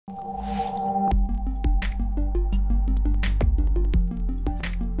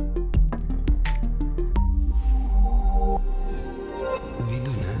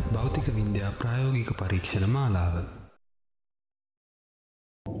පරීක්ෂණ මාලාව.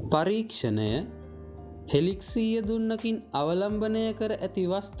 පරීක්ෂණය හෙලික්සීය දුන්නකින් අවලම්බනය කර ඇති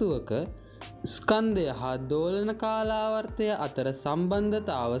වස්තුවක ස්කන්ධය හා දෝලන කාලාවර්තය අතර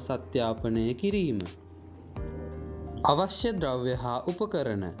සම්බන්ධතාව සත්‍යාපනය කිරීම. අවශ්‍ය ද්‍රව්‍ය හා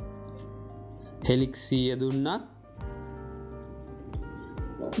උපකරණ. හෙලික්සීය දුන්නක්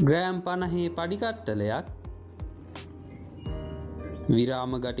ග්‍රෑම් 50 පඩිකට්ටලයක්,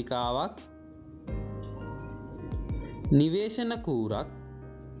 විරාම ගටිකාවක්, නිවේශන කූරක්,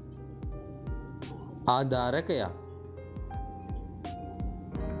 ආධාරකයක්.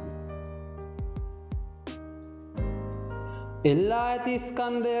 එල්ලා ඇති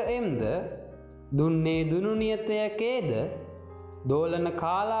ස්කන්ධය එම්ද දුන්නේ දුනු නියතය කේද දෝලන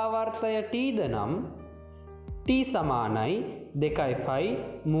කාලාවර්තය ටීද නම් T සමානයි 2π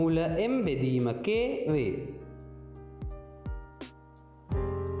මූල m බෙදීම k වේ.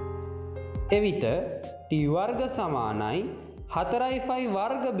 එවිට T වර්ග සමානයි 4π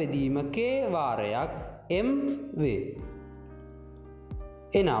වර්ග බෙදීම k වාරයක් m වේ.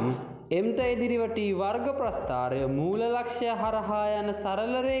 එනම් mට එදිරිව T වර්ග ප්‍රස්ථාරය මූල ලක්ෂ්‍ය හරහා යන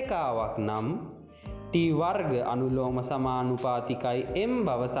සරල රේඛාවක් නම් T වර්ග අනුලෝම සමානුපාතිකයි m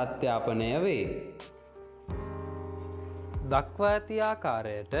බව සත්‍යාපනය වේ. දක්වා ඇති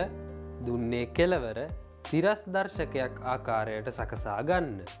ආකාරයට දුන්නේ කෙළවර තිරස් දර්ශකයක් ආකාරයට සකසා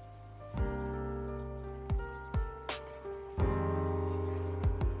ගන්න.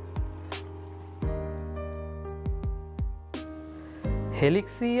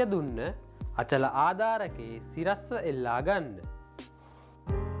 හෙලික්සීය දුන්න අචල ආධාරකයේ සිරස්ව එල්ලා ගන්න.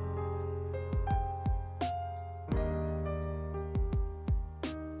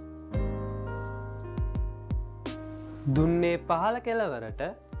 දුන්නේ පහළ කෙළවරට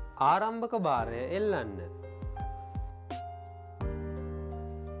ආරම්භක භාරය එල්ලන්න.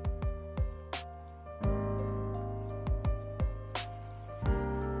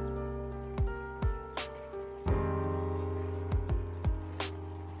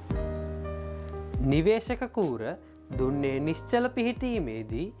 නිවේශක කූර දුන්නේ නිශ්චල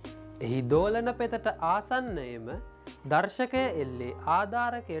පිහිටීමේදී එහි දෝලන පෙතට ආසන්නයම දර්ශකය එල්ලේ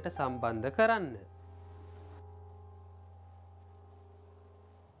ආධාරකයට සම්බන්ධ කරන්න.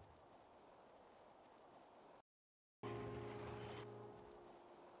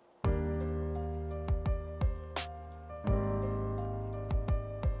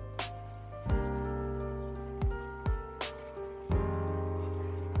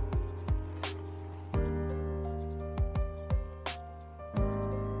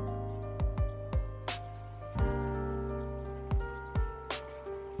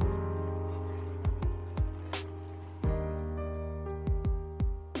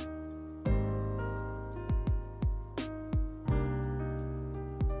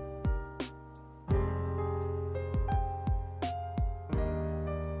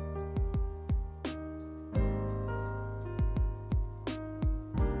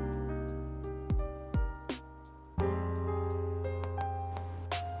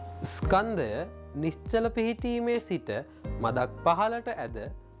 ස්කන්ධය නිශ්චල පිහිටීමේ සිට මදක් පහළට ඇද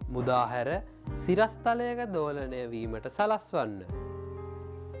මුදාහැර සිරස්තලයක දෝලනය වීමට සලස්වන්න.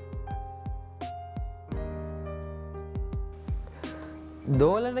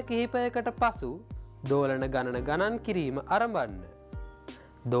 දෝලන කිහිපයකට පසු දෝලන ගණන් කිරීම ආරම්භන්න.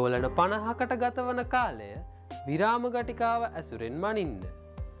 දෝලන 50කට ගතවන කාලය විරාම ගටිකාව ඇසුරෙන් මනින්න.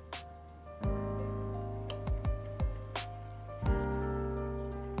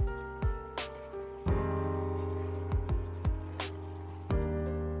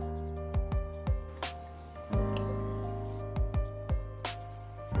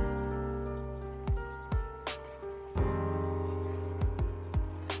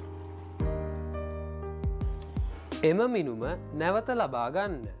 එම මිනුම නැවත ලබා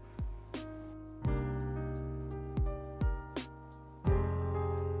ගන්න.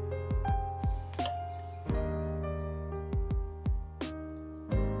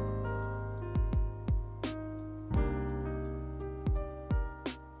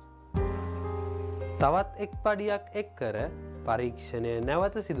 තවත් එක් පඩියක් එක් කර පරීක්ෂණය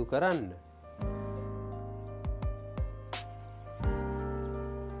නැවත සිදු කරන්න.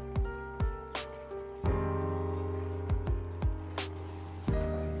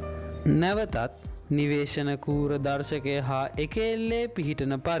 නැවතත් නිවේශන කූර දර්ශකය හා එක එල්ලේ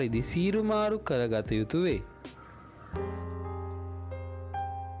පිහිටන පරිදි සීරුමාරු කරගත යුතු වේ.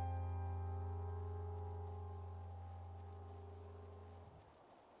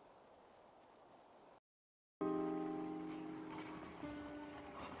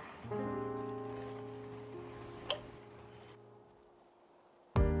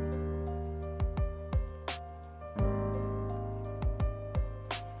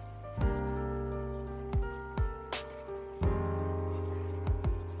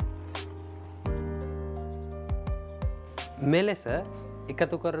 මෙලෙස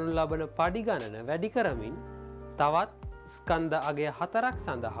එකතු කරනු ලබන පඩි ගණන වැඩි කරමින් තවත් ස්කන්ධ අගය 4ක්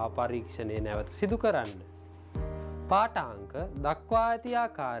සඳහා පරීක්ෂණය නැවත සිදු කරන්න. පාඨාංක දක්වා ඇති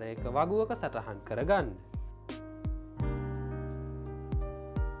ආකාරයක වගුවක සටහන් කරගන්න.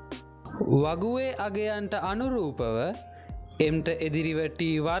 වගුවේ අගයන්ට අනුරූපව එම්ට එදිරිව T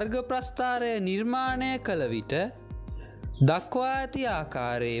වර්ග ප්‍රස්ථාරය නිර්මාණය කළ විට දක්වා ඇති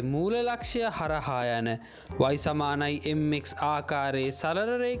ආකාරයේ මූල ලක්ෂ්‍ය හරහා යන y සමානයි mx ආකාරයේ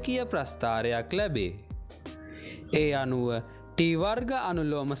සරල රේඛීය ප්‍රස්ථාරයක් ලැබේ. ඒ අනුව T වර්ග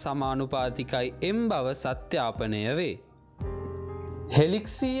අනුලෝම සමානුපාතිකයි m බව සත්‍යාපනය වේ.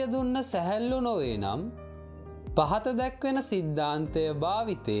 හෙලික්සිය දුන්න සැහැල්ලු නොවේ නම් පහත දැක්වෙන සිද්ධාන්තය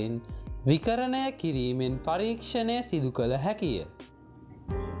භාවිතයෙන් විකරණය කිරීමෙන් පරීක්ෂණය සිදු කළ හැකිය.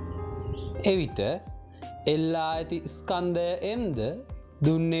 එවිට එල්ලා ඇති ස්කන්ධය mද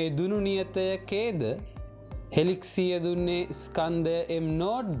දුන්නේ දුනු නියතය kද හෙලික්සිය දුන්නේ ස්කන්ධය m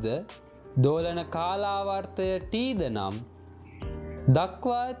නෝඩ්ද දෝලන කාලාවර්තය tද නම්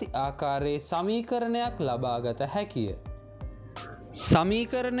දක්වා ඇති ආකාරයේ සමීකරණයක් ලබාගත හැකිය.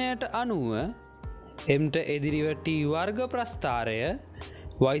 සමීකරණයට අනුව mට එදිරිව T වර්ග ප්‍රස්ථාරය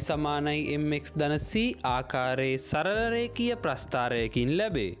y සමානයි mx ධන c ආකාරයේ සරල රේඛීය ප්‍රස්ථාරයකින්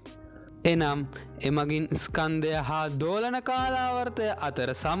ලැබේ. එනම් එමගින් ස්කන්ධය හා දෝලන කාලාවර්තය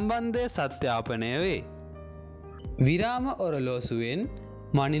අතර සම්බන්ධය සත්‍යාපනය වේ. විරාම ඔරලෝසුවෙන්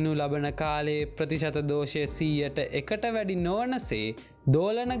මනිනු ලබන කාලයේ ප්‍රතිශත දෝෂය 100ට එකට වැඩි නොවනසේ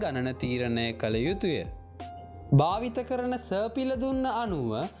දෝලන ගණන තීරණය කළ යුතුය. භාවිත කරන සර්පිල දුන්න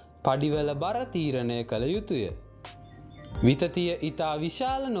අනුව පඩිවල බර තීරණය කළ යුතුය. විතතිය ඉතා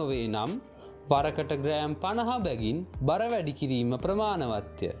විශාල නොවේ නම් වරකට ග්‍රෑම් 50 බැගින් බර වැඩි කිරීම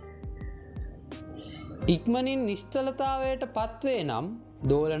ප්‍රමාණවත්ය. ඉක්මනින් නිශ්චලතාවයට පත්වේ නම්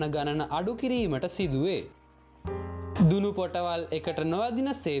දෝලන ගණන අඩු කිරීමට සිදුවේ. දුනු පොටවල් එකට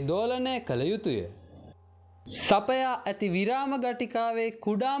නොවදිනසේ දෝලනය කළ යුතුය. සපයා ඇති විරාම ගටිකාවේ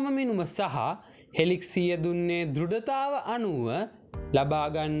කුඩාම මිනුම සහ හෙලික්සිය දුන්නේ දෘಢතාව අනුව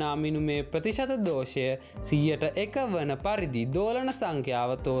ලබාගන්නා මිනුමේ ප්‍රතිශත දෝෂය 100ට 1 වන පරිදි දෝලන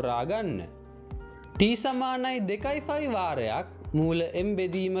සංඛ්‍යාව තෝරා ගන්න. T සමානයි 2.5 වාරයක් මූල m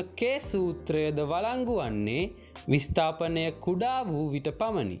බෙදීම k සූත්‍රයද වළංගු වන්නේ විස්ථාපනය කුඩා වූ විට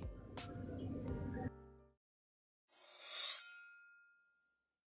පමණි.